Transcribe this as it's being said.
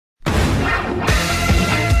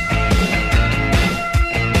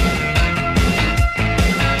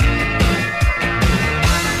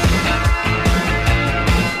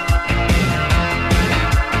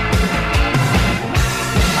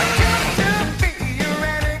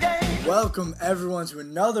Welcome everyone to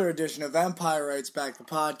another edition of Empire Writes Back, the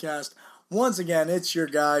podcast. Once again, it's your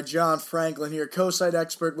guy, John Franklin here, co-site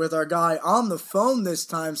expert with our guy on the phone this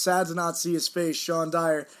time, sad to not see his face, Sean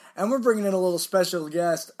Dyer. And we're bringing in a little special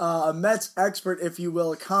guest, a Mets expert, if you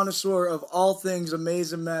will, a connoisseur of all things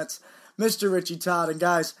amazing Mets, Mr. Richie Todd. And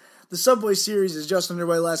guys, the Subway Series is just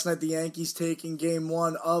underway. Last night, the Yankees taking Game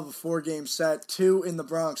 1 of a 4-game set, 2 in the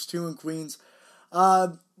Bronx, 2 in Queens.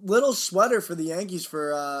 Little sweater for the Yankees for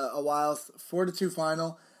a while, 4-2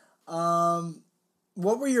 final.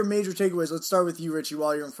 What were your major takeaways? Let's start with you, Richie,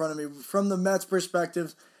 while you're in front of me. From the Mets'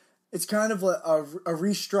 perspective, it's kind of a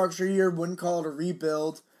restructure year, wouldn't call it a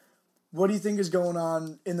rebuild. What do you think is going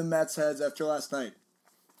on in the Mets' heads after last night?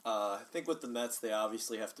 I think with the Mets, they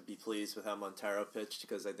obviously have to be pleased with how Montero pitched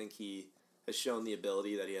because I think he has shown the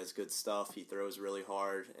ability that he has good stuff. He throws really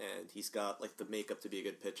hard, and he's got the makeup to be a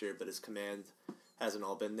good pitcher, but his command hasn't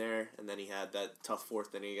all been there. And then he had that tough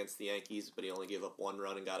fourth inning against the Yankees, but he only gave up 1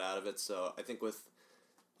 run and got out of it. So I think with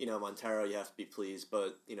Montero, you have to be pleased,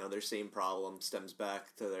 but their same problem stems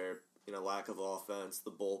back to their lack of offense,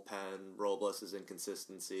 the bullpen, Robles'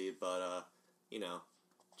 inconsistency, but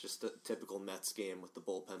just a typical Mets game with the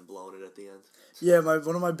bullpen blowing it at the end. Yeah,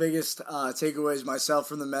 one of my biggest takeaways myself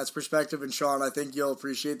from the Mets perspective, and Sean, I think you'll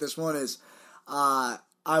appreciate this one, is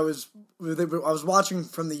I was watching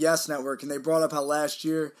from the Yes Network, and they brought up how last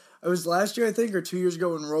year, I think, or 2 years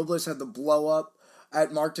ago, when Robles had the blow up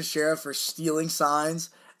at Mark Teixeira for stealing signs,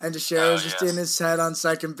 and Teixeira was just in his head on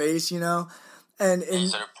second base, And he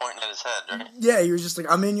started pointing at his head, right? Yeah, he was just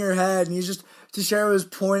I'm in your head, and Teixeira was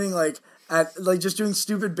pointing at just doing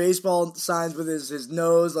stupid baseball signs with his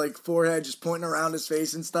nose, forehead, just pointing around his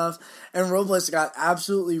face and stuff. And Robles got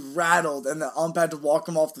absolutely rattled, and the ump had to walk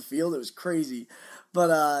him off the field. It was crazy.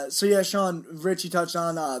 But, Sean, Richie touched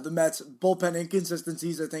on the Mets' bullpen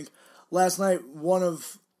inconsistencies. I think last night one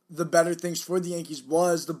of the better things for the Yankees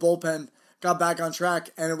was the bullpen got back on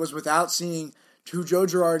track, and it was without seeing who Joe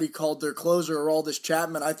Girardi called their closer, Aroldis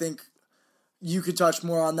Chapman. I think you could touch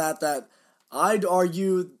more on that I'd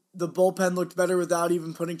argue the bullpen looked better without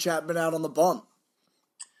even putting Chapman out on the bump.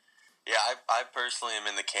 Yeah, I personally am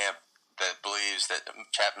in the camp that believes that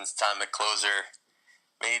Chapman's time at closer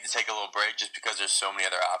may need to take a little break just because there's so many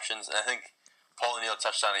other options. And I think Paul O'Neill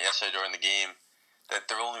touched on it yesterday during the game, that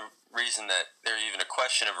the only reason that there's even a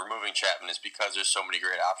question of removing Chapman is because there's so many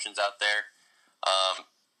great options out there.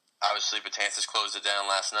 Obviously, Betances closed it down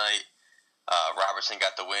last night. Robertson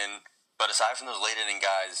got the win. But aside from those late-inning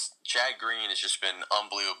guys, Chad Green has just been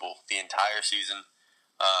unbelievable the entire season.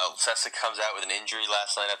 Cessa comes out with an injury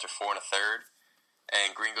last night after 4 1/3,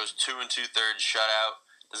 and Green goes 2 2/3 shutout,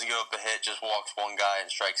 doesn't give up a hit, just walks 1 guy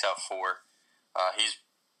and strikes out 4. He's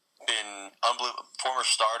been unbelievable, former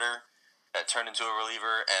starter that turned into a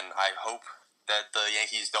reliever, and I hope that the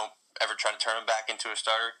Yankees don't ever try to turn him back into a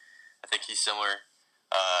starter. I think he's similar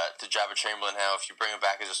to Jabba Chamberlain, how if you bring him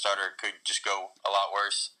back as a starter, it could just go a lot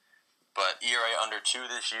worse. But ERA under 2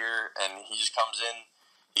 this year, and he just comes in.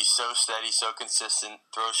 He's so steady, so consistent,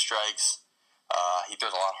 throws strikes. He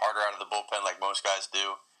throws a lot harder out of the bullpen like most guys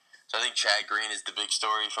do. So I think Chad Green is the big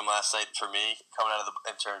story from last night for me, coming out of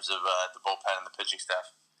in terms of the bullpen and the pitching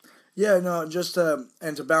staff. Yeah, no, just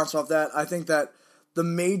and to bounce off that, I think that the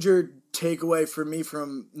major takeaway for me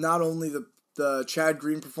from not only the Chad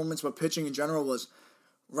Green performance, but pitching in general was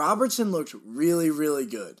Robertson looked really, really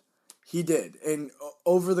good. He did. And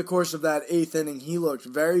over the course of that 8th inning, he looked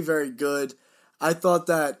very, very good. I thought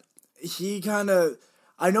that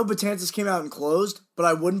I know Betances came out and closed, but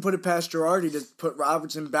I wouldn't put it past Girardi to put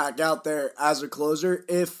Robertson back out there as a closer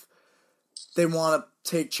if they want to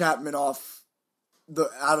take Chapman out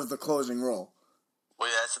of the closing role. Well,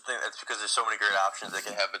 yeah, that's the thing. That's because there's so many great options. They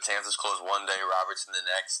can have Betances close one day, Robertson the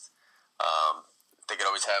next. They could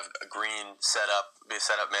always have a Green be a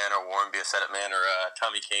setup man, or Warren be a setup man, or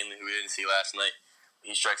Tommy Kahnle, who we didn't see last night.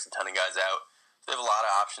 He strikes a ton of guys out. They have a lot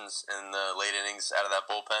of options in the late innings out of that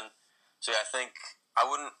bullpen. So yeah, I think I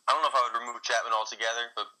don't know if I would remove Chapman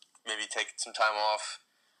altogether, but maybe take some time off,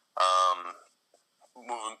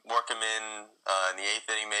 work him in the 8th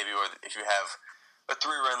inning maybe, or if you have a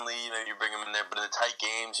 3-run lead, maybe you bring him in there. But in the tight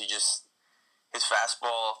games, his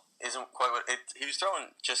fastball isn't quite what he was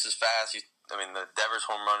throwing just as fast. The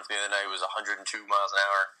Devers home run for the other night was 102 miles an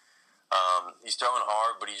hour. He's throwing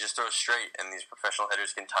hard, but he just throws straight, and these professional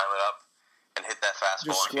hitters can time it up and hit that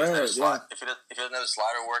fastball. Just square it, yeah. If he doesn't have a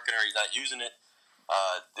slider working or he's not using it,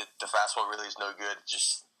 the fastball really is no good.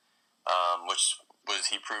 Just which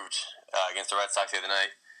was he proved against the Red Sox the other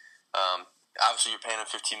night. Obviously, you're paying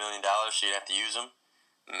him $15 million, so you have to use him,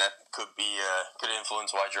 and that could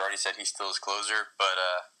influence why Girardi said he's still his closer. But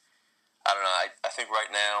I don't know. I think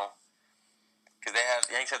right now because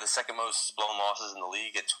the Yankees have the second most blown losses in the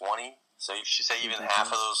league at 20. So you should say even half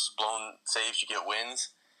of those blown saves you get wins,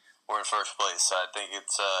 we're in first place. So I think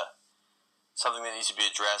it's something that needs to be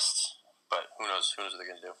addressed. But who knows? Who knows what they're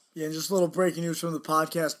going to do? Yeah, and just a little breaking news from the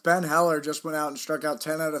podcast. Ben Heller just went out and struck out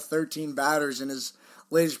 10 out of 13 batters in his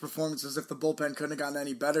latest performance, as if the bullpen couldn't have gotten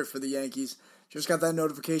any better for the Yankees. Just got that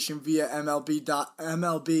notification via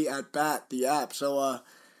MLB at Bat, the app. So why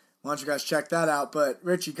don't you guys check that out? But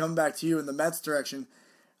Richie, coming back to you in the Mets direction.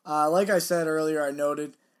 Like I said earlier, I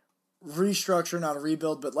noted restructure, not a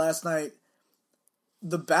rebuild. But last night,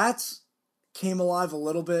 the bats came alive a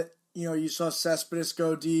little bit. You know, you saw Cespedes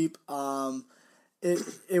go deep.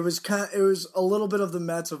 It was a little bit of the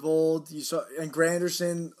Mets of old. You saw, and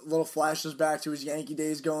Granderson, little flashes back to his Yankee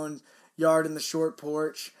days, going yard in the short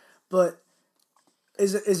porch. But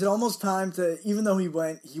is it almost time to, even though he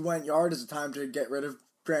went yard, is it time to get rid of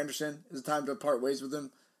Granderson? Is it time to part ways with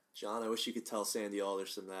him? John, I wish you could tell Sandy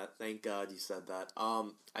Alderson that. Thank God you said that.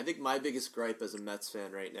 I think my biggest gripe as a Mets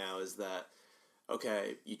fan right now is that,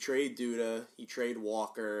 okay, you trade Duda, you trade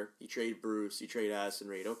Walker, you trade Bruce, you trade Addison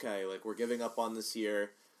Reed. Okay, like, we're giving up on this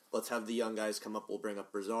year. Let's have the young guys come up. We'll bring up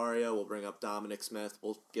Rosario. We'll bring up Dominic Smith.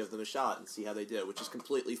 We'll give them a shot and see how they do, which is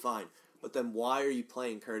completely fine. But then why are you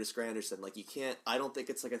playing Curtis Granderson? Like, you can't, I don't think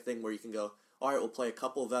it's like a thing where you can go, all right, we'll play a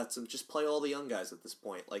couple vets and just play all the young guys at this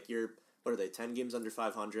point. Like, what are they, 10 games under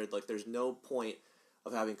 500? Like, there's no point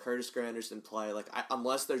of having Curtis Granderson play. Like,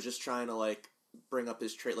 unless they're just trying to, like, bring up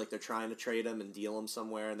his trade, like they're trying to trade him and deal him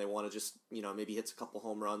somewhere and they want to just, you know, maybe hits a couple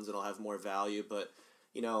home runs and it'll have more value. But,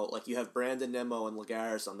 you know, like, you have Brandon Nimmo and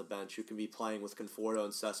Lagares on the bench who can be playing with Conforto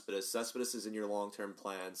and Cespedes. Cespedes is in your long-term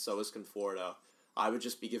plan, so is Conforto. I would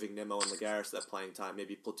just be giving Nimmo and Lagares that playing time,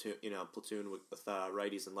 maybe platoon with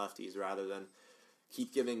righties and lefties, rather than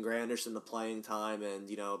keep giving Granderson the playing time and,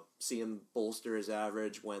 you know, see him bolster his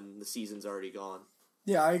average when the season's already gone.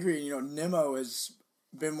 Yeah, I agree. You know, Nimmo has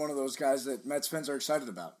been one of those guys that Mets fans are excited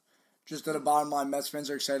about. Just at a bottom line, Mets fans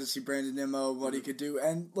are excited to see Brandon Nimmo, what he could do.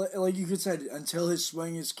 And like you could say, until his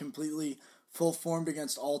swing is completely full formed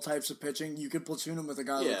against all types of pitching, you could platoon him with a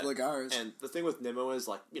guy like Lagares. And the thing with Nimmo is,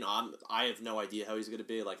 like, you know, I have no idea how he's going to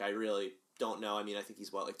be. Like, I really don't know. I mean, I think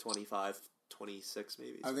he's, like 25, 26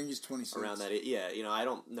 maybe? I think he's 26. Around that, yeah. You know, I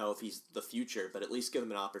don't know if he's the future, but at least give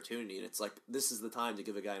him an opportunity. And it's like, this is the time to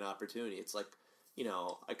give a guy an opportunity. It's like, you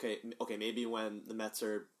know, okay, maybe when the Mets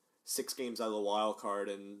are 6 games out of the wild card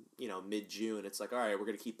in, you know, mid-June, it's like, all right, we're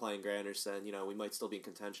going to keep playing Granderson. You know, we might still be in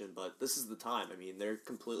contention, but this is the time. I mean, they're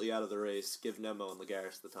completely out of the race. Give Nimmo and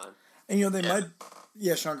Lagares the time. And, you know, they might...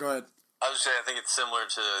 Yeah, Sean, go ahead. I was just saying, I think it's similar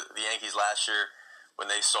to the Yankees last year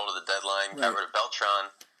when they sold at the deadline, got rid of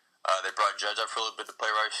Beltran. They brought Judge up for a little bit to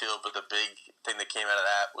play right field, but the big thing that came out of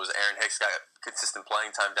that was Aaron Hicks got consistent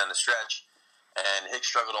playing time down the stretch. And Hicks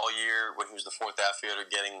struggled all year when he was the fourth outfielder,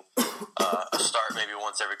 getting a start maybe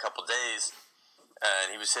once every couple days.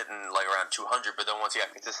 And he was hitting like around 200, but then once he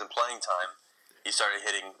got consistent playing time, he started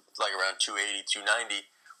hitting like around 280, 290,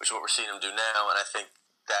 which is what we're seeing him do now. And I think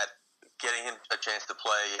that getting him a chance to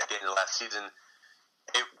play at the end of last season,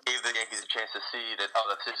 it gave the Yankees a chance to see that, oh,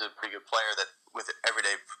 this is a pretty good player that with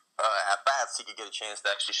everyday at-bats, he could get a chance to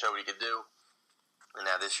actually show what he could do. And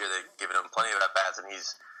now this year they've given him plenty of at-bats, and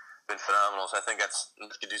he's been phenomenal. So I think Mets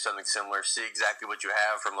could do something similar. See exactly what you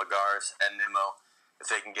have from Lagares and Nimmo if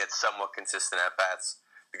they can get somewhat consistent at bats,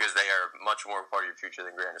 because they are much more part of your future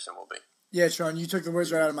than Granderson will be. Yeah, Sean, you took the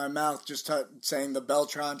words right out of my mouth, just saying the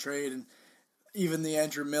Beltran trade and even the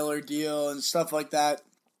Andrew Miller deal and stuff like that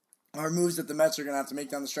are moves that the Mets are going to have to make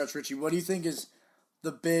down the stretch. Richie, what do you think is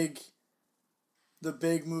the big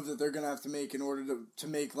move that they're going to have to make in order to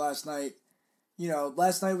make last night? You know,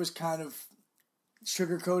 last night was kind of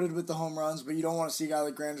sugar-coated with the home runs, but you don't want to see a guy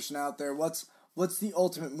like Granderson out there. What's the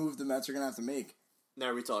ultimate move the Mets are going to have to make?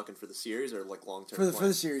 Now, are we talking for the series or like long-term? For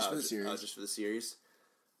the series, for the series. Just for the series.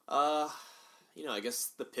 You know, I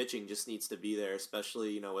guess the pitching just needs to be there,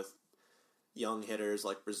 especially, you know, with young hitters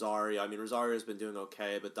like Rosario. I mean, Rosario's been doing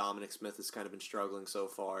okay, but Dominic Smith has kind of been struggling so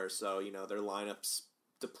far. So, you know, their lineup's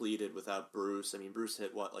depleted without Bruce. I mean, Bruce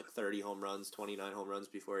hit, 30 home runs, 29 home runs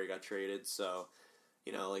before he got traded. So,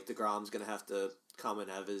 you know, like, DeGrom's going to have to come and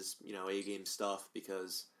have his, you know, A-game stuff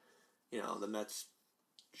because, you know, the Mets,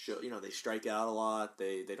 they strike out a lot.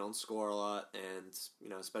 They don't score a lot. And, you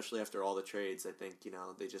know, especially after all the trades, I think, you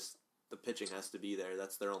know, the pitching has to be there.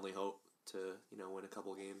 That's their only hope to, you know, win a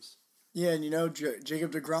couple games. Yeah, and, you know,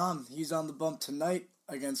 Jacob deGrom, he's on the bump tonight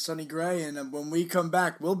against Sonny Gray. And when we come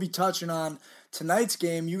back, we'll be touching on tonight's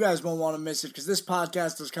game. You guys won't want to miss it because this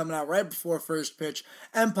podcast is coming out right before first pitch.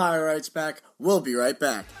 Empire Writes Back. We'll be right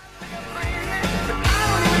back. I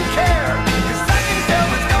don't even care, 'cause I can tell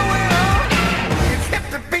what's going on.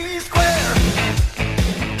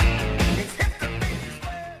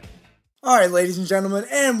 All right, ladies and gentlemen,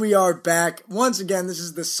 and we are back. Once again, this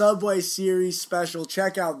is the Subway Series special.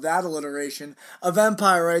 Check out that alliteration of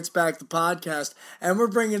Empire Writes Back the podcast. And we're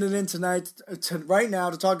bringing it in tonight, right now,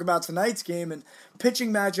 to talk about tonight's game and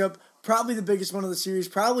pitching matchup. Probably the biggest one of the series.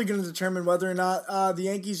 Probably going to determine whether or not the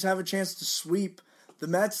Yankees have a chance to sweep the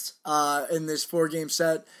Mets in this 4-game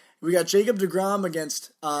set. We got Jacob deGrom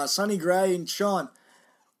against Sonny Gray. And Sean,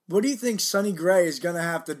 what do you think Sonny Gray is going to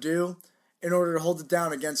have to do in order to hold it down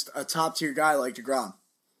against a top-tier guy like deGrom?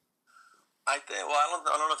 I don't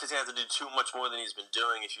know if he's going to have to do too much more than he's been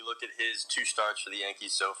doing. If you look at his 2 starts for the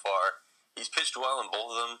Yankees so far, he's pitched well in both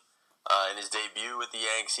of them. In his debut with the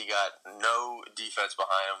Yanks, he got no defense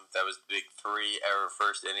behind him. That was the big 3-error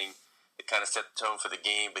first inning. It kind of set the tone for the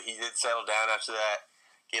game, but he did settle down after that.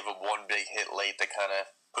 Gave up 1 big hit late that kind of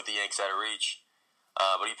put the Yanks out of reach.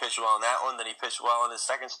 But he pitched well in that one. Then he pitched well in his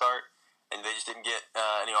second start, and they just didn't get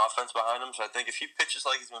any offense behind him. So I think if he pitches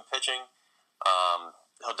like he's been pitching,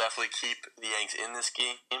 he'll definitely keep the Yanks in this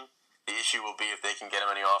game. The issue will be if they can get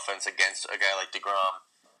him any offense against a guy like deGrom,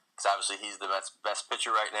 because obviously he's the best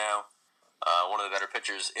pitcher right now, one of the better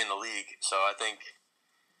pitchers in the league. So I think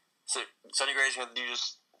Sonny Gray's going to do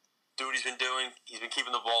what he's been doing. He's been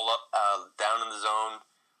keeping the ball up, down in the zone,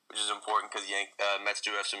 which is important because Mets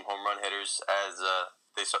do have some home run hitters, as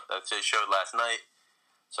they showed last night.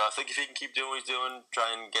 So I think if he can keep doing what he's doing,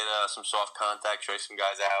 try and get some soft contact, try some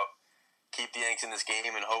guys out, keep the Yanks in this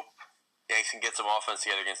game, and hope the Yanks can get some offense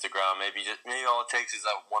together against deGrom. Maybe all it takes is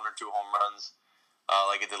 1 or 2 home runs,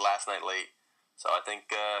 like it did last night late. So I think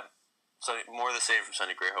more of the same from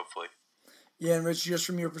Sonny Gray, hopefully. Yeah, and Rich, just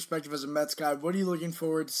from your perspective as a Mets guy, what are you looking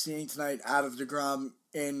forward to seeing tonight out of deGrom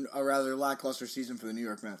in a rather lackluster season for the New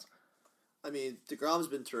York Mets? I mean, deGrom's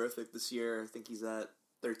been terrific this year. I think he's at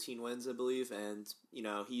 13 wins, I believe, and,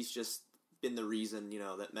 he's just been the reason,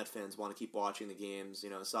 that Met fans want to keep watching the games,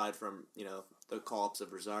 aside from, the call-ups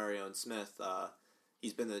of Rosario and Smith.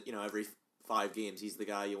 He's been every 5 games, he's the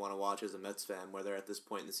guy you want to watch as a Mets fan, whether at this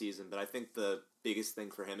point in the season. But I think the biggest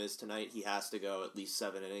thing for him is tonight, he has to go at least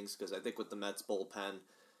 7 innings, because I think with the Mets bullpen,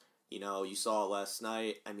 you saw last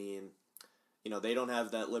night, I mean, they don't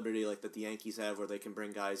have that liberty like that the Yankees have, where they can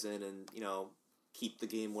bring guys in and, keep the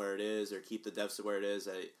game where it is or keep the deficit where it is.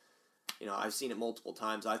 I've seen it multiple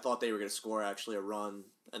times. I thought they were going to score actually a run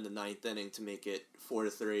in the 9th inning to make it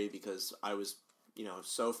 4-3, because I was,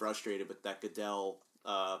 so frustrated with that Goodell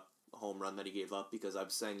home run that he gave up, because I'm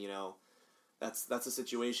saying, that's a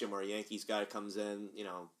situation where a Yankees guy comes in,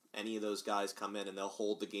 any of those guys come in and they'll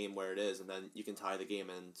hold the game where it is, and then you can tie the game.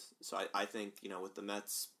 And so I think, with the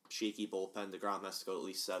Mets' shaky bullpen, deGrom has to go at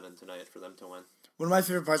least 7 tonight for them to win. One of my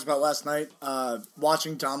favorite parts about last night,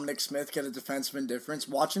 watching Dominic Smith get a defenseman difference.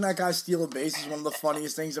 Watching that guy steal a base is one of the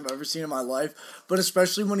funniest things I've ever seen in my life. But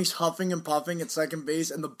especially when he's huffing and puffing at second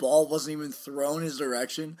base and the ball wasn't even thrown his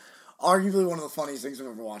direction. Arguably one of the funniest things I've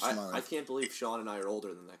ever watched in my life. I can't believe Sean and I are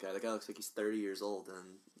older than that guy. That guy looks like he's 30 years old,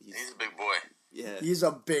 and he's a big boy. Yeah, he's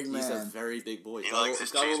a big man. He's a very big boy. He likes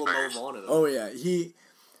his cheeseburgers. Got a little mauve on it. Oh yeah, he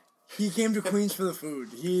came to Queens for the food.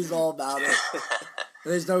 He's all about it.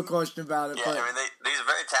 There's no question about it. Yeah, I mean, he's a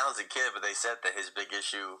very talented kid, but they said that his big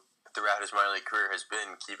issue throughout his minor league career has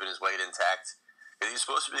been keeping his weight intact. He's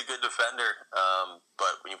supposed to be a good defender,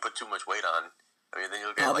 but when you put too much weight on, I mean, then you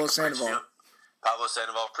look at Pablo Sandoval. Pablo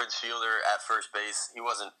Sandoval, Prince Fielder at first base. He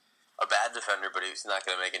wasn't a bad defender, but he's not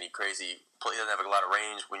going to make any crazy play. He doesn't have a lot of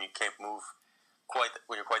range when you can't move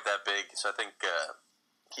when you're quite that big. So I think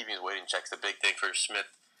keeping his weight in check is the big thing for Smith.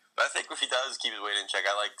 But I think if he does keep his weight in check,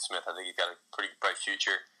 I like Smith. I think he's got a pretty bright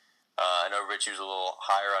future. I know Richie was a little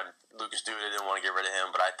higher on Lucas Duda. Didn't want to get rid of him,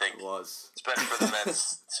 but I think it's better for the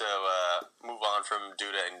Mets to move on from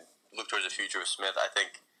Duda and look towards the future with Smith. I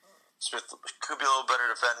think Smith could be a little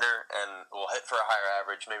better defender and will hit for a higher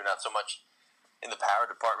average. Maybe not so much in the power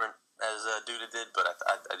department as Duda did, but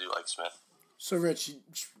I do like Smith. So, Rich,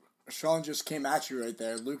 Sean just came at you right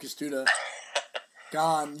there. Lucas Duda.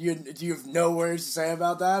 Gone. Do you have no words to say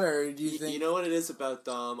about that, or do you think... You know what it is about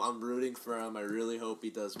Dom? I'm rooting for him. I really hope he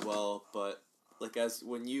does well, but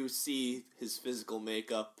when you see his physical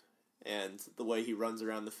makeup and the way he runs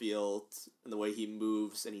around the field and the way he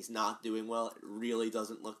moves and he's not doing well, it really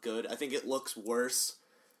doesn't look good. I think it looks worse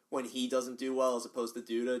when he doesn't do well as opposed to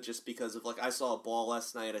Duda, just because of, I saw a ball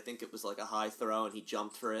last night. I think it was a high throw, and he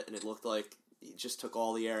jumped for it, and it looked like he just took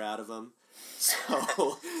all the air out of him.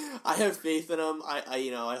 So I have faith in him.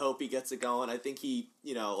 I hope he gets it going. I think he,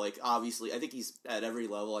 obviously, I think he's at every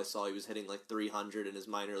level. I saw he was hitting 300 in his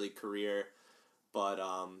minor league career, but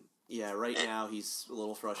right now he's a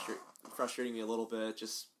little frustrating me a little bit,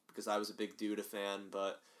 just because I was a big Duda fan.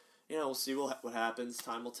 But we'll see what happens.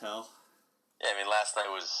 Time will tell. Yeah, I mean, last night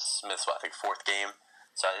was Smith's, I think, 4th game.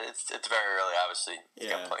 So it's very early, obviously. He's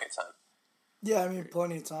got plenty of time. Yeah, I mean,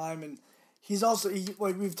 plenty of time. And he's also,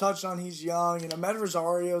 like we've touched on, he's young. And Ahmed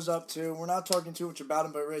Rosario's up too. We're not talking too much about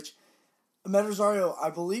him, but Rich, Ahmed Rosario, I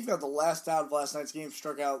believe, got the last out of last night's game,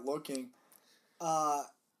 struck out looking.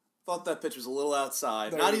 Thought that pitch was a little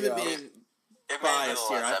outside. There Not you even go. being It biased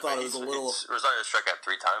here. I thought it was a little. Rosario struck out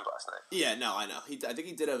 3 times last night. Yeah, no, I know. I think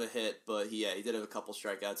he did have a hit, but he did have a couple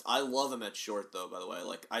strikeouts. I love him at short, though. By the way,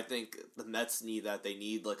 like I think the Mets need that. They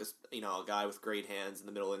need like a guy with great hands in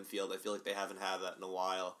the middle infield. I feel like they haven't had that in a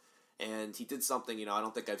while, and he did something. I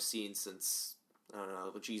don't think I've seen since I don't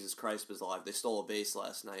know when Jesus Christ was alive. They stole a base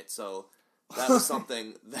last night, so that was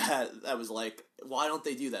something that was like, why don't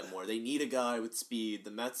they do that more? They need a guy with speed.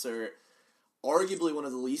 The Mets are arguably one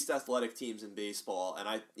of the least athletic teams in baseball, and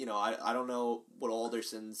I don't know what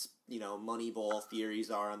Alderson's Moneyball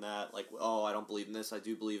theories are on that. Like, oh, I don't believe in this, I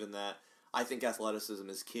do believe in that. I think athleticism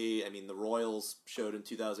is key. I mean, the Royals showed in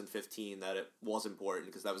 2015 that it was important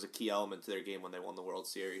because that was a key element to their game when they won the World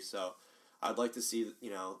Series. So I'd like to see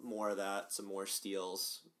more of that, some more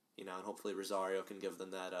steals, and hopefully Rosario can give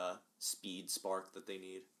them that speed spark that they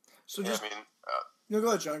need. So Yeah, just I mean, no, go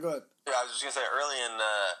ahead, John. Go ahead. yeah, I was just gonna say early in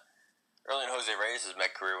Jose Reyes'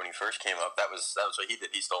 Met career when he first came up, that was what he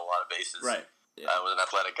did. He stole a lot of bases. Right. Yeah. Was an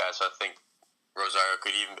athletic guy, so I think Rosario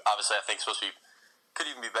could even could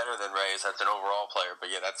even be better than Reyes as an overall player. But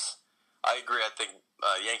yeah, I agree. I think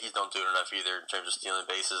Yankees don't do it enough either in terms of stealing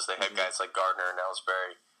bases. They have guys like Gardner and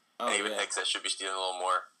Ellsbury, and even Hicks that should be stealing a little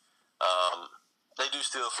more. They do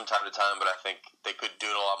steal from time to time, but I think they could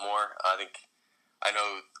do it a lot more. I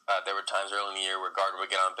know there were times early in the year where Gardner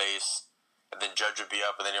would get on base, and then Judge would be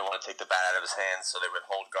up, and they didn't want to take the bat out of his hands, so they would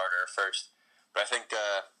hold Gardner first. But I think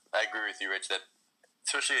I agree with you, Rich, that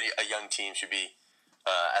especially a young team should be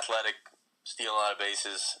athletic, steal a lot of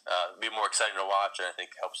bases, be more exciting to watch, and I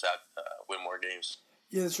think helps out win more games.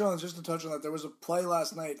 Yeah, Sean, just to touch on that, there was a play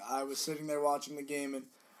last night. I was sitting there watching the game,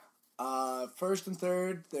 and first and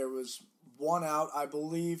third, there was one out, I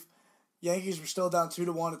believe. Yankees were still down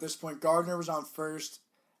 2-1 at this point. Gardner was on first,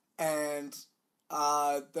 and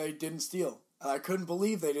they didn't steal. I couldn't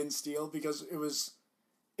believe they didn't steal because it was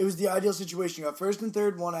the ideal situation. You got first and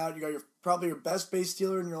third, one out. You got probably your best base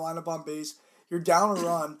stealer in your lineup on base. You're down a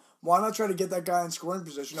run. Why not try to get that guy in scoring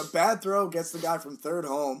position? A bad throw gets the guy from third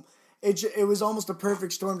home. It was almost a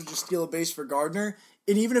perfect storm to just steal a base for Gardner.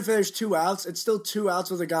 And even if there's 2 outs, it's still 2 outs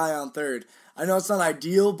with a guy on third. I know it's not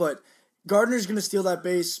ideal, but Gardner's going to steal that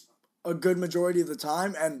base a good majority of the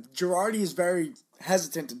time. And Girardi is very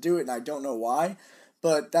hesitant to do it, and I don't know why.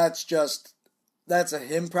 But that's a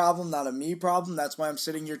him problem, not a me problem. That's why I'm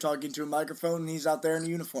sitting here talking to a microphone, and he's out there in a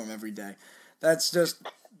uniform every day. That's just,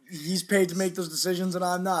 he's paid to make those decisions, and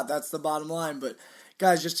I'm not. That's the bottom line. But,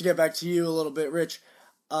 guys, just to get back to you a little bit, Rich,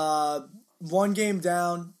 1 game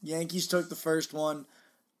down. Yankees took the first one.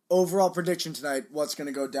 Overall prediction tonight, what's going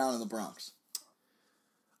to go down in the Bronx?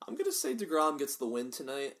 I'm going to say DeGrom gets the win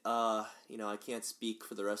tonight. I can't speak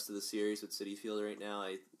for the rest of the series with Citi Field right now.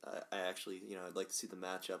 I actually, I'd like to see the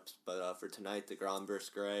matchups. But for tonight, DeGrom versus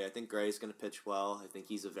Gray, I think Gray's going to pitch well. I think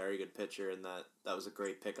he's a very good pitcher, and that was a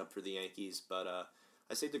great pickup for the Yankees. But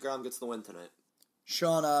I say DeGrom gets the win tonight.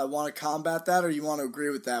 Sean, want to combat that, or you want to agree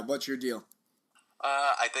with that? What's your deal?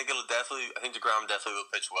 I think DeGrom definitely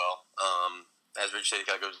will pitch well. As Rich said, he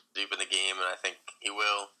got to go deep in the game, and I think he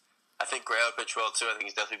will. I think Gray will pitch well too. I think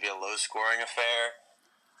it's definitely be a low scoring affair.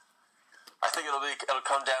 I think it'll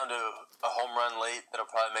come down to a home run late that'll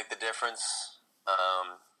probably make the difference.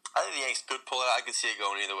 I think the Yankees could pull it out. I could see it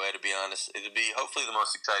going either way, to be honest. It'll be hopefully the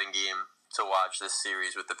most exciting game to watch this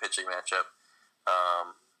series with the pitching matchup.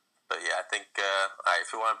 But yeah, I think all right,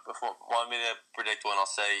 if you want me to predict one, I'll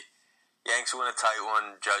say Yanks win a tight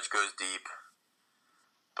one. Judge goes deep.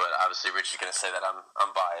 But obviously, Rich is going to say that I'm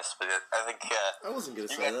biased. But I think I wasn't going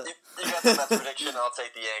to say that. You got the Mets prediction. I'll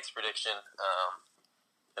take the Yanks prediction.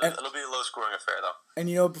 It'll be a low-scoring affair, though.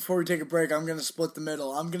 And, before we take a break, I'm going to split the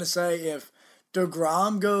middle. I'm going to say if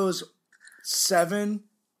DeGrom goes 7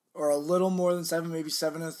 or a little more than 7, maybe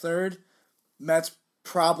 7 1/3, Mets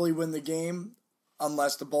probably win the game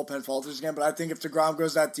unless the bullpen falters again. But I think if DeGrom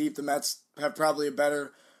goes that deep, the Mets have probably a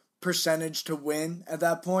better percentage to win at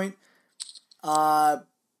that point.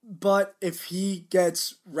 But if he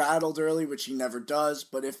gets rattled early, which he never does,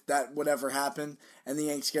 but if that would ever happen and the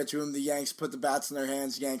Yanks get to him, the Yanks put the bats in their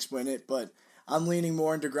hands, Yanks win it. But I'm leaning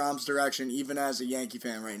more in DeGrom's direction, even as a Yankee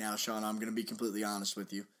fan right now, Sean. I'm going to be completely honest with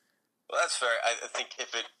you. Well, that's fair. I think if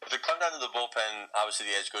it comes down to the bullpen, obviously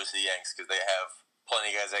the edge goes to the Yanks because they have plenty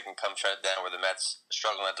of guys that can come shut it down where the Mets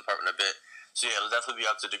struggle in that department a bit. So, yeah, it'll definitely be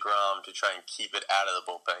up to DeGrom to try and keep it out of the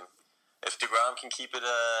bullpen. if DeGrom can keep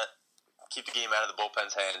the game out of the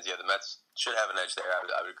bullpen's hands, the Mets should have an edge there.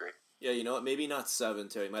 I would agree. Yeah, you know what? Maybe not 7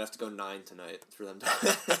 too. You might have to go 9 tonight for them to.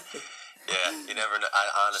 Yeah, you never know.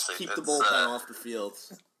 Honestly, keep the bullpen off the field.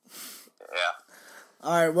 Yeah.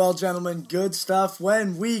 All right, well, gentlemen, good stuff.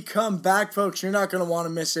 When we come back, folks, you're not going to want to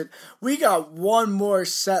miss it. We got one more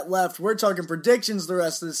set left. We're talking predictions the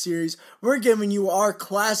rest of the series. We're giving you our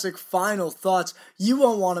classic final thoughts. You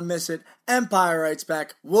won't want to miss it. Empire Writes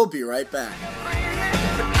Back. We'll be right back.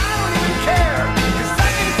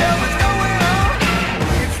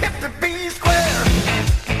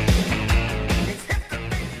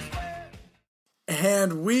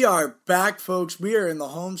 And we are back, folks. We are in the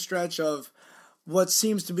home stretch of what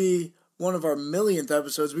seems to be one of our millionth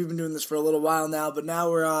episodes. We've been doing this for a little while now, but now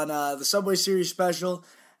we're on the Subway Series special.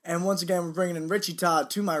 And once again, we're bringing in Richie Todd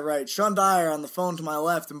to my right, Sean Dyer on the phone to my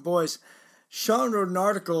left. And boys, Sean wrote an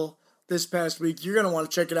article this past week. You're going to want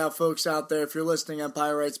to check it out, folks, out there if you're listening,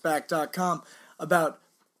 EmpireWritesBack.com, about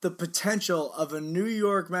the potential of a New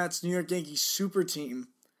York Mets, New York Yankees super team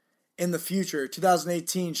in the future,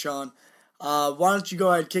 2018, Sean. Why don't you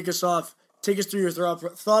go ahead, kick us off, take us through your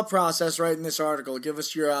thought process right in this article. Give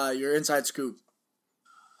us your inside scoop.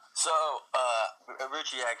 So,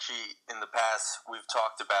 Richie, actually, in the past, we've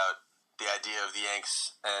talked about the idea of the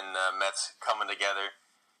Yanks and Mets coming together.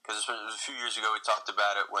 Because it was a few years ago we talked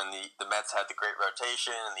about it when the Mets had the great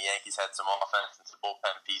rotation and the Yankees had some offense and some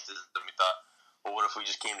bullpen pieces. Then we thought, well, what if we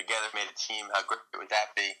just came together, made a team? How great would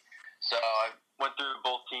that be? So I went through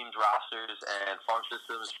both teams' rosters and farm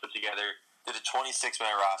systems, put together, did a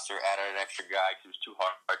 26-man roster, added an extra guy because it was too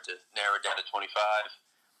hard to narrow it down to 25.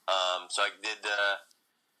 So I did,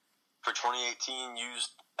 for 2018,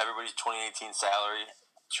 used everybody's 2018 salary,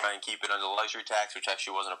 try and keep it under the luxury tax, which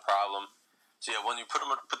actually wasn't a problem. So yeah, when you put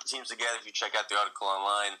the teams together, if you check out the article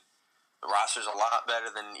online, the roster's a lot better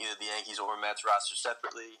than either the Yankees or Mets rosters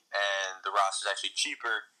separately, and the roster's actually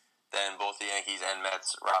cheaper than both the Yankees and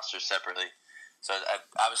Mets rosters separately. So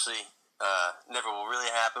obviously, never will really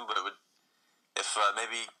happen, but it would. If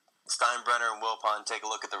maybe Steinbrenner and Wilpon take a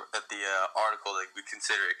look at the article, they would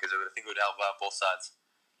consider it because I think it would help out both sides.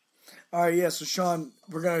 All right, yeah. So Sean,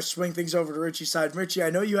 we're gonna swing things over to Richie's side. Richie, I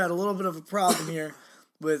know you had a little bit of a problem here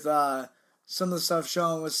with some of the stuff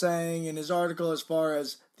Sean was saying in his article as far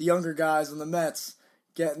as the younger guys on the Mets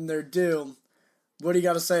getting their due. What do you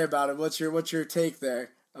got to say about it? What's your take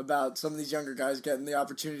there about some of these younger guys getting the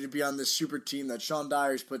opportunity to be on this super team that Sean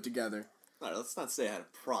Dyer's put together? All right, let's not say I had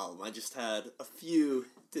a problem. I just had a few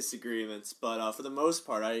disagreements, but for the most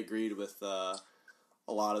part, I agreed with a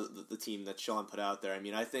lot of the team that Sean put out there. I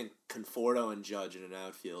mean, I think Conforto and Judge in an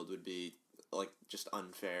outfield would be just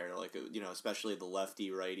unfair, especially the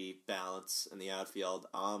lefty-righty balance in the outfield.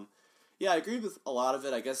 Yeah, I agree with a lot of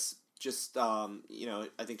it. I guess just, I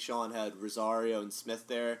think Sean had Rosario and Smith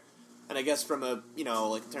there. And I guess from a,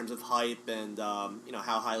 in terms of hype and,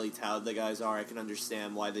 how highly touted the guys are, I can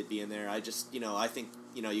understand why they'd be in there. I just, I think,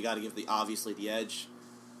 you got to give obviously the edge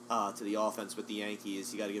to the offense with the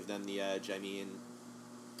Yankees. You got to give them the edge. I mean,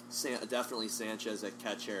 definitely Sanchez at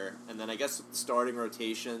catcher. And then I guess starting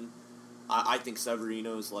rotation, I think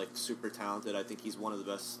Severino's super talented. I think he's one of the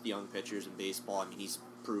best young pitchers in baseball. I mean, he's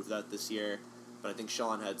proved that this year. But I think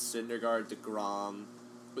Sean had Syndergaard, DeGrom.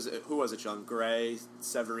 Who was it, Sean? Gray,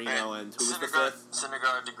 Severino, and who was the fifth?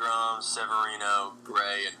 Syndergaard, DeGrom, Severino,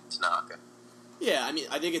 Gray, and Tanaka. Yeah, I mean,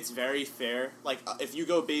 I think it's very fair. If you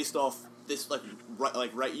go based off this, right,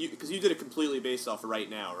 because you did it completely based off right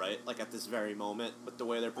now, right? At this very moment, with the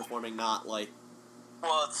way they're performing, not Well,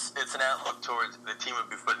 it's an outlook towards the team would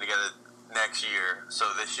be putting together next year. So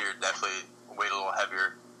this year definitely weight a little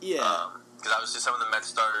heavier. Yeah. Because obviously some of the Mets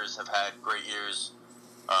starters have had great years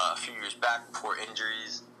a few years back before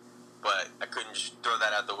injuries, but I couldn't just throw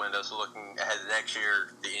that out the window. So looking ahead to next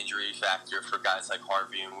year, the injury factor for guys like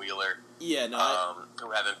Harvey and Wheeler,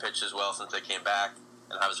 who haven't pitched as well since they came back,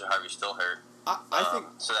 and obviously Harvey's still hurt. I think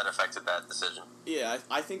so that affected that decision. Yeah,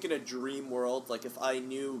 I think in a dream world, if I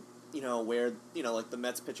knew, where, the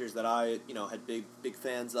Mets pitchers that I, had big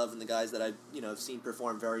fans of and the guys that I, have seen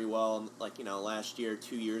perform very well, last year,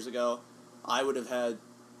 2 years ago, I would have had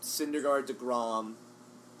Syndergaard, DeGrom,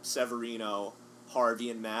 Severino, Harvey,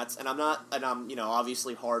 and Matz. And I'm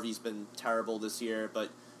obviously Harvey's been terrible this year, but,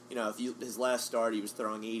 his last start, he was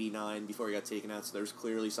throwing 89 before he got taken out, so there's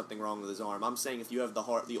clearly something wrong with his arm. I'm saying if you have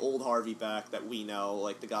the old Harvey back that we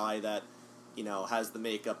know, the guy that, has the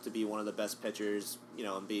makeup to be one of the best pitchers,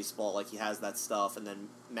 in baseball, he has that stuff, and then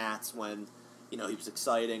Matz when, he was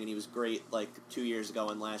exciting and he was great, 2 years ago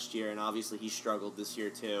and last year, and obviously he struggled this year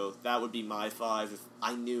too. That would be my five if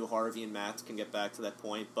I knew Harvey and Matz can get back to that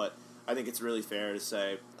point, but I think it's really fair to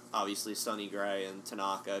say obviously Sonny Gray and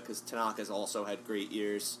Tanaka, because Tanaka's also had great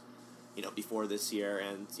years, before this year,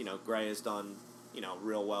 and, Gray has done,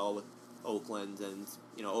 real well with Oakland, and,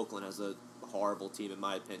 Oakland has a horrible team, in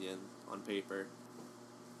my opinion, on paper.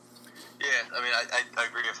 Yeah, I mean, I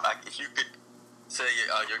agree. If you could say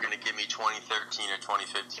you're going to give me 2013 or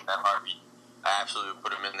 2015 at Harvey, I absolutely would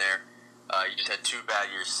put him in there. You just had 2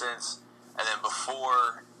 bad years since, and then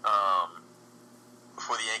before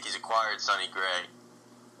the Yankees acquired Sonny Gray,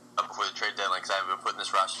 before the trade deadline, because I haven't been putting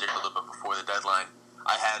this roster together a little bit before the deadline,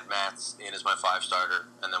 I had Matz in as my 5 starter,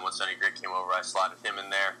 and then when Sonny Gray came over, I slotted him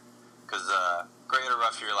in there, because Gray had a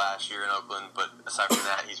rough year last year in Oakland, but aside from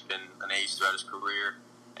that, he's been an ace throughout his career,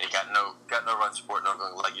 and he got no run support in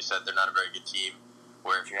Oakland. Like you said, they're not a very good team,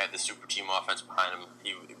 where if you had the super team offense behind him,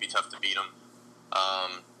 it'd be tough to beat him.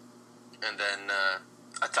 And then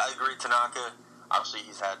I agree, Tanaka, obviously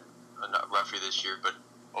he's had a rough year this year, but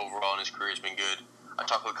overall in his career he's been good. I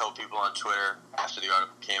talked with a couple people on Twitter after the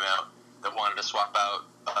article came out that wanted to swap out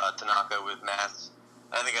Tanaka with Matz.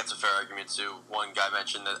 I think that's a fair argument too. One guy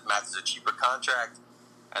mentioned that Matz is a cheaper contract,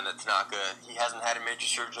 and that Tanaka, he hasn't had a major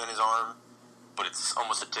surgery on his arm, but it's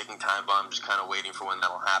almost a ticking time bomb, just kind of waiting for when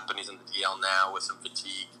that'll happen. He's on the DL now with some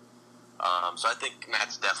fatigue. So I think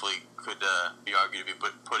Matz definitely could be argued to be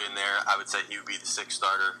put in there. I would say he would be the 6th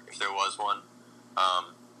starter if there was one.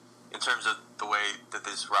 In terms of the way that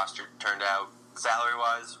this roster turned out,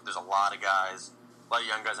 salary-wise, there's a lot of guys, a lot of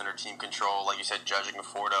young guys under team control. Like you said, Judge and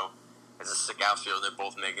Conforto is a sick outfield. They're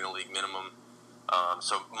both making a league minimum.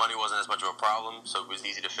 So money wasn't as much of a problem, so it was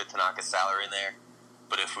easy to fit Tanaka's salary in there.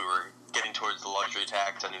 But if we were getting towards the luxury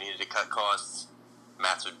tax and we needed to cut costs,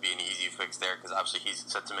 Matz would be an easy fix there, because obviously he's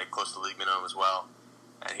set to make close to league minimum as well.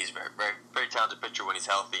 And he's a very, very, very talented pitcher when he's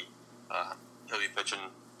healthy. He'll be pitching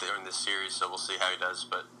during this series, so we'll see how he does.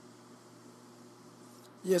 But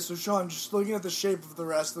yeah, so Sean, just looking at the shape of the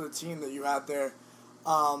rest of the team that you had there,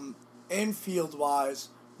 infield-wise,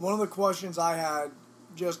 one of the questions I had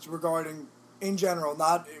just regarding, in general,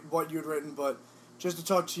 not what you had written, but just to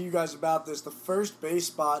talk to you guys about this, the first base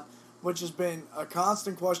spot, which has been a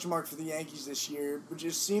constant question mark for the Yankees this year, which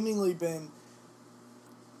has seemingly been,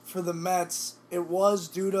 for the Mets, it was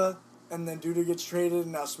Duda, and then Duda gets traded,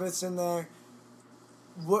 and now Smith's in there.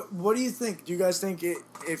 What do you think? Do you guys think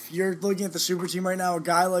if you're looking at the super team right now, a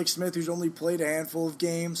guy like Smith who's only played a handful of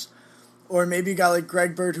games, or maybe a guy like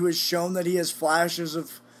Greg Bird who has shown that he has flashes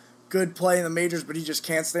of good play in the majors, but he just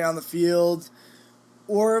can't stay on the field,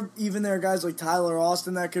 or even there are guys like Tyler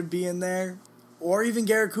Austin that could be in there, or even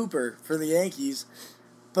Garrett Cooper for the Yankees.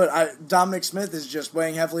 But Dominic Smith is just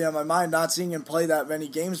weighing heavily on my mind, not seeing him play that many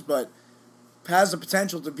games, but has the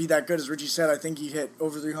potential to be that good. As Richie said, I think he hit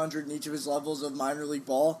over 300 in each of his levels of minor league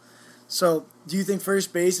ball. So do you think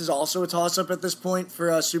first base is also a toss-up at this point for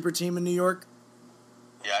a super team in New York?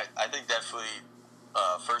 yeah, I think definitely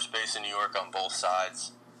first base in New York on both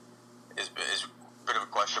sides is a bit of a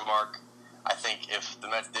question mark. I think if the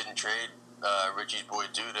Mets didn't trade Richie's boy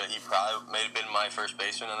Duda, he probably may have been my first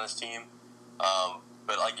baseman on this team.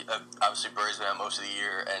 But obviously Bird's been out most of the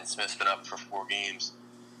year, and Smith's been up for 4 games.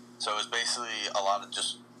 So it was basically a lot of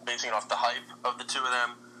just basing it off the hype of the 2 of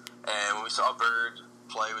them. And when we saw Bird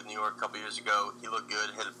play with New York a couple years ago, he looked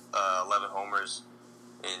good, hit 11 homers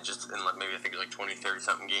in maybe I think it was 20,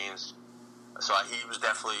 30-something games. So he was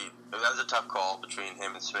definitely, that was a tough call between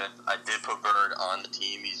him and Smith. I did put Bird on the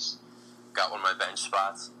team. He's got one of my bench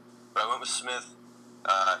spots. But I went with Smith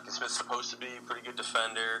because Smith's supposed to be a pretty good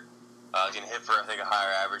defender. He's going to hit for, I think, a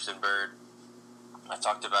higher average than Bird. I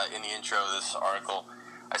talked about in the intro of this article,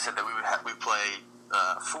 I said that we play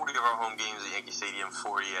 40 of our home games at Yankee Stadium,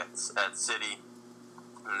 40 at City,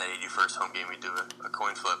 and the 81st home game we do a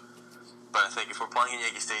coin flip. But I think if we're playing in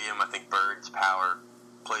Yankee Stadium, I think Bird's power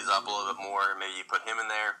plays up a little bit more. Maybe you put him in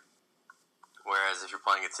there. Whereas if you're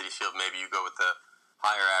playing at Citi Field, maybe you go with the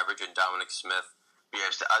higher average and Dominic Smith. But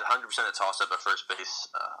yeah, 100% a toss-up at first base.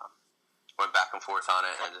 Went back and forth on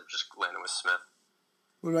it and just landed with Smith.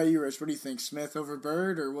 What about you, Rich? What do you think? Smith over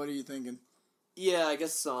Bird, or what are you thinking? Yeah, I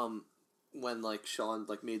guess when Sean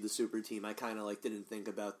made the super team, I kind of didn't think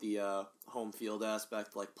about the home field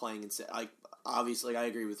aspect, playing in. Obviously, I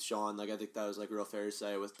agree with Sean. I think that was real fair to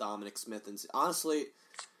say with Dominic Smith, and honestly,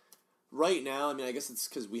 right now, I mean, I guess it's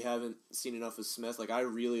because we haven't seen enough of Smith. I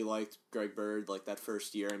really liked Greg Bird that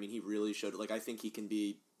first year. I mean, he really showed. I think he can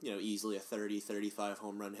be easily a 30, 35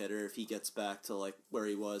 home run hitter if he gets back to where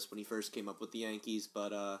he was when he first came up with the Yankees.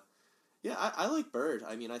 But yeah, I like Bird.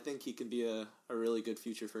 I mean, I think he can be a really good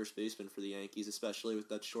future first baseman for the Yankees, especially with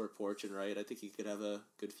that short porch and right. I think he could have a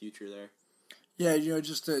good future there. Yeah,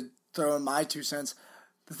 just to throw in my 2 cents,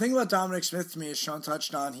 The thing about Dominic Smith to me, as Sean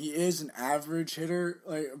touched on, he is an average hitter,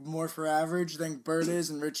 like more for average than Bird is.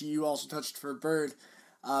 And Richie, you also touched for Bird,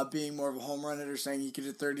 being more of a home run hitter, saying he could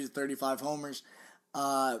hit 30 to 35 homers.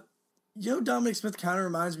 Dominic Smith kind of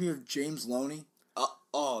reminds me of James Loney.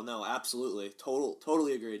 Oh, no, absolutely.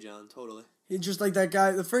 Totally agree, John. Totally. He's just like that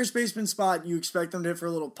guy. The first baseman spot, you expect him to hit for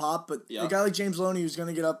a little pop, but a guy like James Loney who's going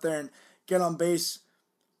to get up there and get on base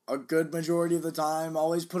a good majority of the time,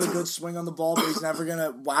 always put a good swing on the ball, but he's never going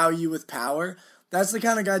to wow you with power. That's the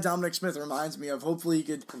kind of guy Dominic Smith reminds me of. Hopefully he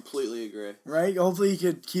could... Completely agree. Right? Hopefully he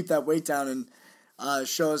could keep that weight down and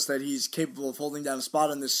show us that he's capable of holding down a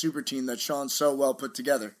spot on this super team that Sean so well put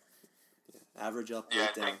together. Yeah, average up, yeah,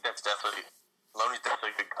 weight down. I think that's definitely... Loney's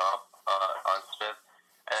definitely a good comp on Smith.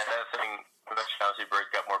 And another thing, we mentioned obviously Bird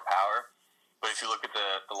got more power. But if you look at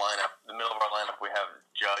the lineup, the middle of our lineup, we have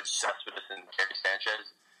Judge, Cespedes, and Gary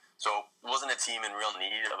Sanchez. So it wasn't a team in real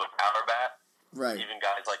need of a power bat. Right. Even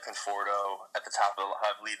guys like Conforto at the top of the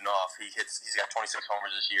have leading off. He's got 26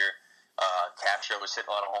 homers this year. Castro was hitting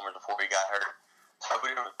a lot of homers before he got hurt. So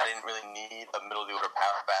I didn't really need a middle of the order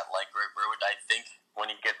power bat like Greg Bird. I think when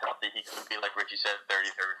he gets healthy, he could be, like Richie said,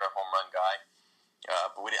 30, 35 home run guy.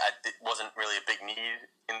 But it wasn't really a big need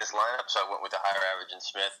in this lineup, so I went with a higher average in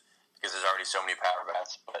Smith because there's already so many power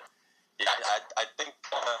bats. But yeah, I think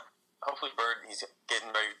hopefully Bird, he's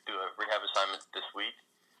getting ready to do a rehab assignment this week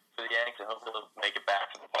for the Yanks, and hopefully he'll make it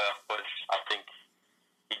back to the playoff push. I think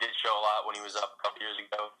he did show a lot when he was up a couple years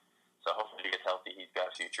ago, so hopefully he gets healthy. He's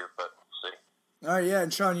got a future, but we'll see. All right, yeah,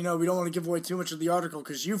 and Sean, we don't want to give away too much of the article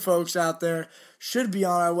because you folks out there should be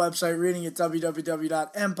on our website reading at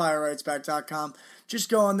www.empirewritesback.com. Just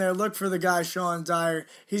go on there, look for the guy, Sean Dyer.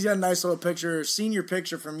 He's got a nice little picture, senior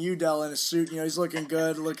picture from Udell in a suit. He's looking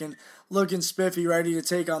good, looking spiffy, ready to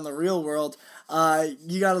take on the real world.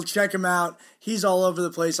 You got to check him out. He's all over the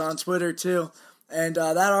place on Twitter, too. And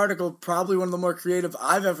that article, probably one of the more creative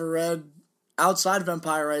I've ever read outside of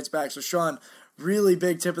Empire Writes Back. So, Sean, really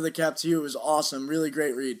big tip of the cap to you. It was awesome. Really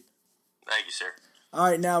great read. Thank you, sir. All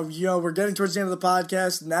right, now, we're getting towards the end of the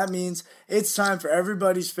podcast, and that means it's time for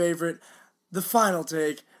everybody's favorite, the final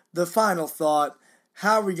take, the final thought.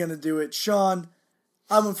 How are we going to do it? Sean,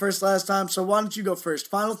 I went first last time, so why don't you go first?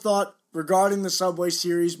 Final thought regarding the Subway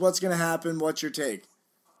Series. What's going to happen? What's your take?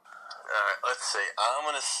 All right, let's see. I'm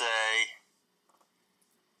going to say...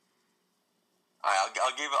 All right,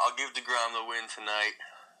 I'll give DeGrom the win tonight,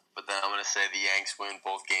 but then I'm going to say the Yanks win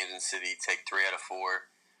both games in City, take 3 out of 4,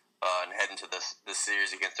 and head into this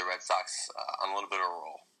series against the Red Sox on a little bit of a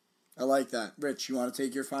roll. I like that. Rich, you want to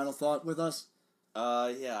take your final thought with us?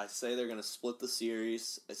 Yeah, I say they're going to split the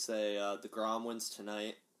series. I say DeGrom wins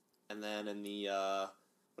tonight, and then in the,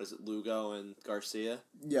 Lugo and Garcia?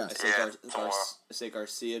 Yes. I say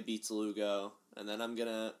Garcia beats Lugo, and then I'm going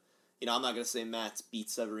to, I'm not going to say Mats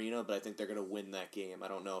beats Severino, but I think they're going to win that game. I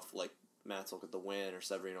don't know if, Mats will get the win or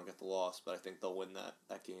Severino will get the loss, but I think they'll win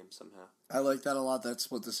that game somehow. I like that a lot, that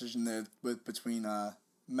split decision there between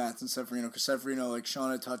Mats and Severino, because Severino, like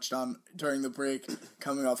Sean had touched on during the break,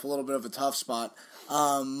 coming off a little bit of a tough spot.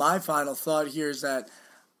 My final thought here is that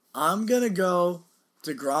I'm going to go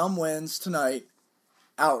DeGrom wins tonight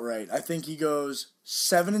outright. I think he goes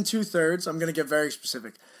 7 2/3. I'm going to get very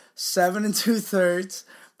specific. 7 2/3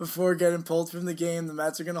 before getting pulled from the game. The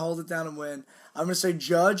Mets are going to hold it down and win. I'm going to say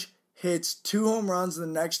Judge hits 2 home runs in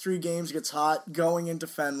the next 3 games, gets hot going into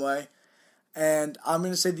Fenway. And I'm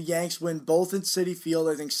going to say the Yanks win both at Citi Field.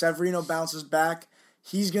 I think Severino bounces back.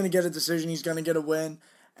 He's going to get a decision. He's going to get a win.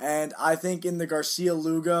 And I think in the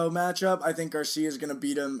Garcia-Lugo matchup, I think Garcia is going to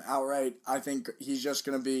beat him outright. I think he's just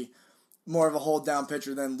going to be more of a hold-down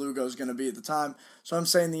pitcher than Lugo's going to be at the time. So I'm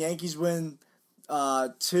saying the Yankees win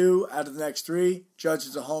 2 out of the next 3. Judge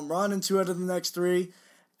is a home run in 2 out of the next 3.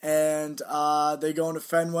 And they go into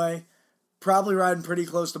Fenway. Probably riding pretty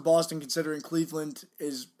close to Boston, considering Cleveland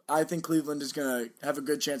is... I think Cleveland is going to have a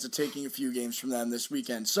good chance of taking a few games from them this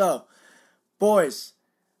weekend. So, boys,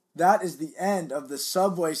 that is the end of the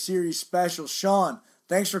Subway Series special. Sean,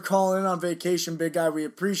 thanks for calling in on vacation, big guy. We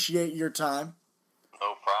appreciate your time.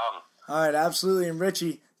 No problem. All right, absolutely. And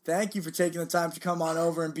Richie, thank you for taking the time to come on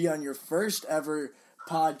over and be on your first ever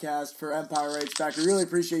podcast for Empire Writes Back. We really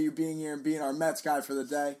appreciate you being here and being our Mets guy for the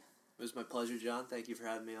day. It was my pleasure, John. Thank you for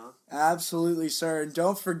having me on. Absolutely, sir. And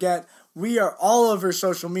don't forget, we are all over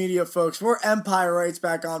social media, folks. We're Empire Writes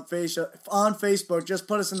Back on Facebook. Just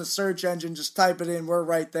put us in the search engine. Just type it in. We're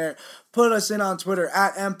right there. Put us in on Twitter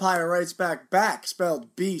at Empire Writes Back,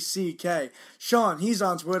 spelled BCK. Sean, he's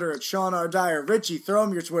on Twitter at Sean R. Dyer. Richie, throw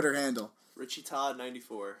him your Twitter handle. Richie Todd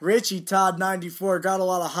 94. Richie Todd 94 got a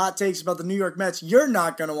lot of hot takes about the New York Mets you're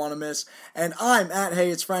not going to want to miss. And I'm at Hey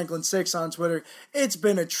It's Franklin 6 on Twitter. It's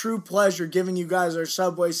been a true pleasure giving you guys our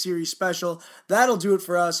Subway Series special. That'll do it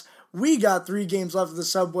for us. We got 3 games left of the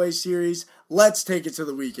Subway Series. Let's take it to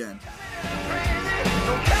the weekend.